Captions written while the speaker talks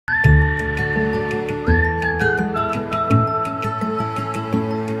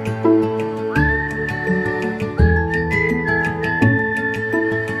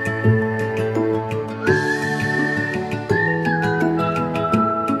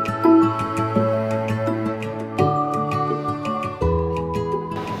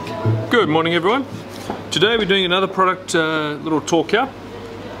Good morning everyone. Today we're doing another product little talk here.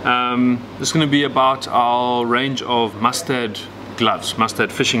 This is going to be about our range of Mustad gloves,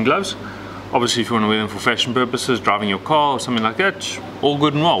 Mustad fishing gloves. Obviously if you want to wear them for fashion purposes, driving your car or something like that, all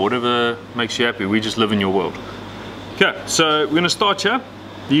good and well, whatever makes you happy. We just live in your world. Okay, so we're going to start here.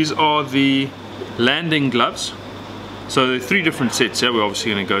 These are the landing gloves. So there are three different sets here we're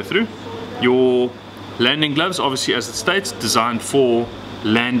obviously going to go through. Your landing gloves, obviously as it states, designed for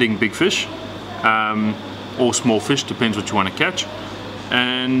landing big fish or small fish, depends what you want to catch.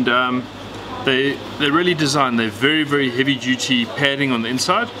 And they're really designed, they're very heavy duty padding on the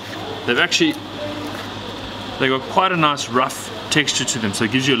inside. They've got quite a nice rough texture to them, so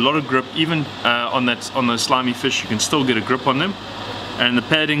it gives you a lot of grip. Even on those slimy fish, you can still get a grip on them. And the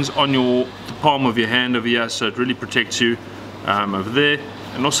padding's on the palm of your hand over here, so it really protects you over there.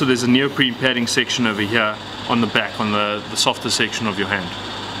 And also there's a neoprene padding section over here on the back, on the softer section of your hand.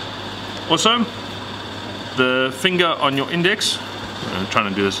 Also, the finger on your index, I'm trying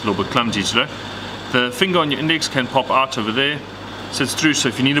to do this a little bit clumsy today, the finger on your index can pop out over there, sits through, so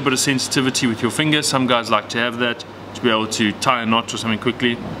if you need a bit of sensitivity with your finger, some guys like to have that to be able to tie a knot or something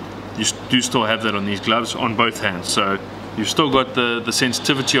quickly. You do still have that on these gloves on both hands, so you've still got the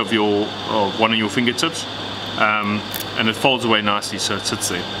sensitivity of one of your fingertips, and it folds away nicely, so it sits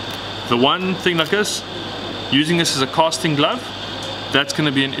there. The one thing like this, using this as a casting glove, that's going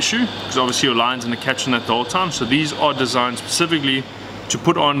to be an issue because obviously your line's going to catch on that the whole time. So these are designed specifically to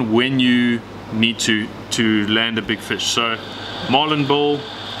put on when you need to land a big fish. So marlin bull,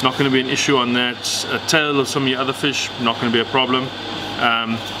 not going to be an issue on that. A tail of some of your other fish, not going to be a problem.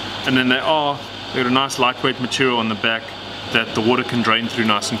 And then they've got a nice lightweight material on the back that the water can drain through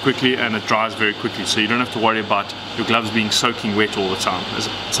nice and quickly, and it dries very quickly, so you don't have to worry about your gloves being soaking wet all the time, as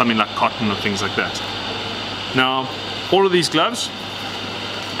something like cotton or things like that. Now, all of these gloves,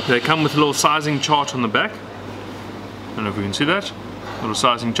 they come with a little sizing chart on the back. I don't know if we can see that, little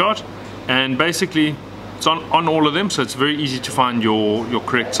sizing chart, and basically it's on all of them, so it's very easy to find your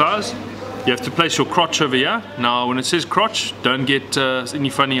correct size. You have to place your crotch over here. Now when it says crotch, don't get any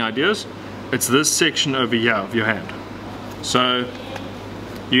funny ideas. It's this section over here of your hand. So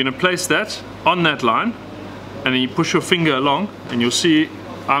you're going to place that on that line, and then you push your finger along, and you'll see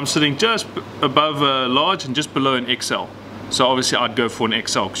I'm sitting just above a large and just below an XL. So obviously I'd go for an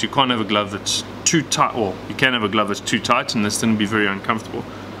XL because you can't have a glove that's too tight, or you can have a glove that's too tight, and this going to be very uncomfortable.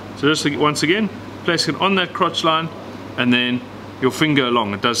 So just once again, place it on that crotch line, and then your finger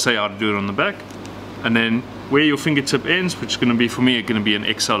along. It does say how to do it on the back, and then where your fingertip ends, which is going to be for me, it's going to be an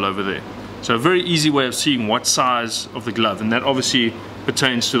XL over there. So a very easy way of seeing what size of the glove, and that obviously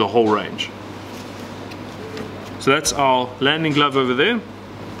pertains to the whole range. So that's our landing glove over there.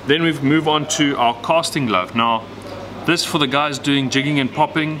 Then we move on to our casting glove. Now this, for the guys doing jigging and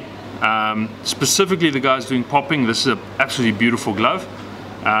popping, specifically the guys doing popping, this is an absolutely beautiful glove.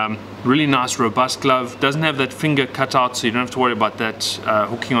 Really nice robust glove, doesn't have that finger cut out, so you don't have to worry about that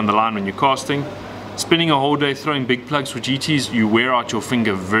hooking on the line when you're casting. Spending a whole day throwing big plugs for GTs, you wear out your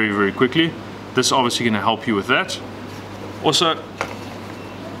finger very quickly. This is obviously going to help you with that. Also,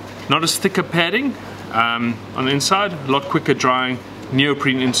 not as thicker padding on the inside, a lot quicker drying,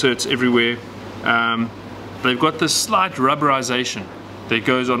 neoprene inserts everywhere. They've got this slight rubberization that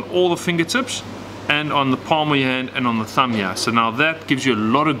goes on all the fingertips and on the palm of your hand and on the thumb here. So now that gives you a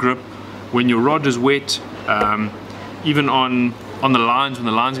lot of grip when your rod is wet, even on the lines. When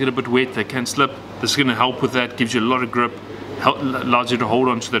the lines get a bit wet, they can slip. This is going to help with that, gives you a lot of grip, allows you to hold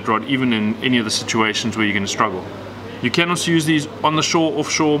on to that rod even in any of the situations where you're going to struggle. You can also use these on the shore,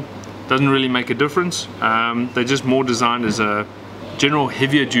 offshore, doesn't really make a difference. They're just more designed as a general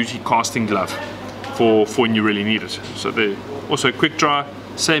heavier duty casting glove for when you really need it. So they're also quick dry,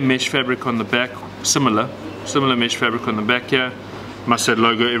 same mesh fabric on the back, similar mesh fabric on the back here, Mustad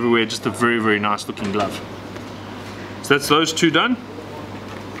logo everywhere, just a very nice looking glove. So that's those two done.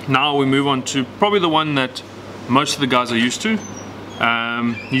 Now we move on to probably the one that most of the guys are used to.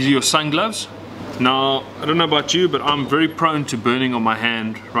 These are your sun gloves. Now I don't know about you, but I'm very prone to burning on my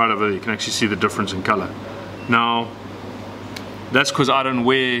hand right over there. You can actually see the difference in color. Now that's because I don't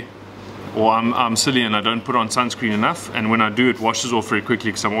wear, or I'm silly and I don't put on sunscreen enough, and when I do, it washes off very quickly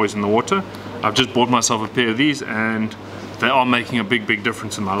because I'm always in the water. I've just bought myself a pair of these, and they are making a big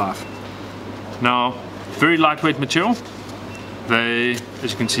difference in my life. Now, very lightweight material. They,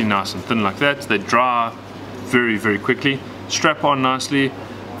 as you can see, nice and thin like that. They dry very quickly. Strap on nicely.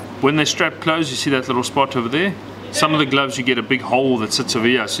 When they strap closed, you see that little spot over there. Some of the gloves you get a big hole that sits over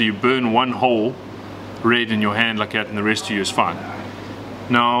here, so you burn one hole red in your hand like that, and the rest of you is fine.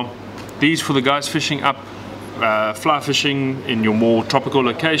 Now these, for the guys fishing up fly fishing in your more tropical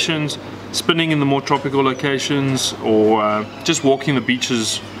locations, spinning in the more tropical locations, or just walking the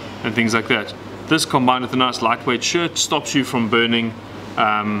beaches and things like that. This combined with a nice lightweight shirt stops you from burning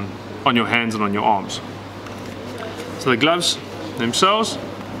on your hands and on your arms. So the gloves themselves,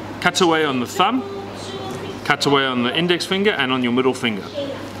 cut away on the thumb, cut away on the index finger and on your middle finger.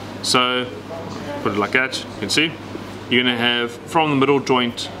 So put it like that, you can see you're going to have from the middle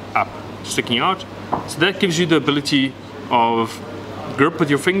joint up, sticking out. So that gives you the ability of grip with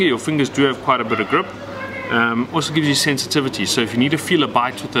your finger. Your fingers do have quite a bit of grip. Also gives you sensitivity, so if you need to feel a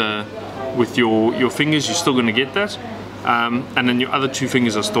bite with your fingers, you're still going to get that, and then your other two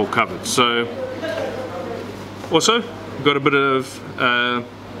fingers are still covered. So also you've got a bit of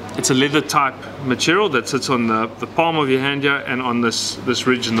it's a leather type material that sits on the palm of your hand here and on this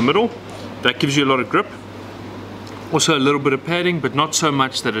ridge in the middle. That gives you a lot of grip. Also a little bit of padding, but not so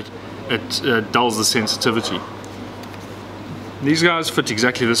much that it dulls the sensitivity. These guys fit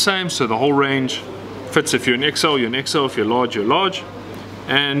exactly the same, so the whole range fits. If you're an XL, you're an XL. If you're large, you're large.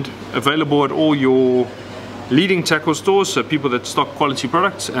 And available at all your leading tackle stores, so people that stock quality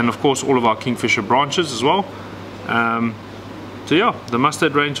products, and of course all of our Kingfisher branches as well. So yeah, the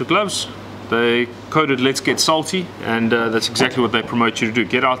Mustad range of gloves, they coded "Let's get salty," and that's exactly what they promote you to do.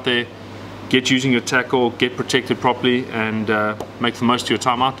 Get out there, get using your tackle, get protected properly, and make the most of your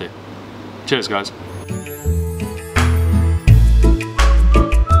time out there. Cheers guys.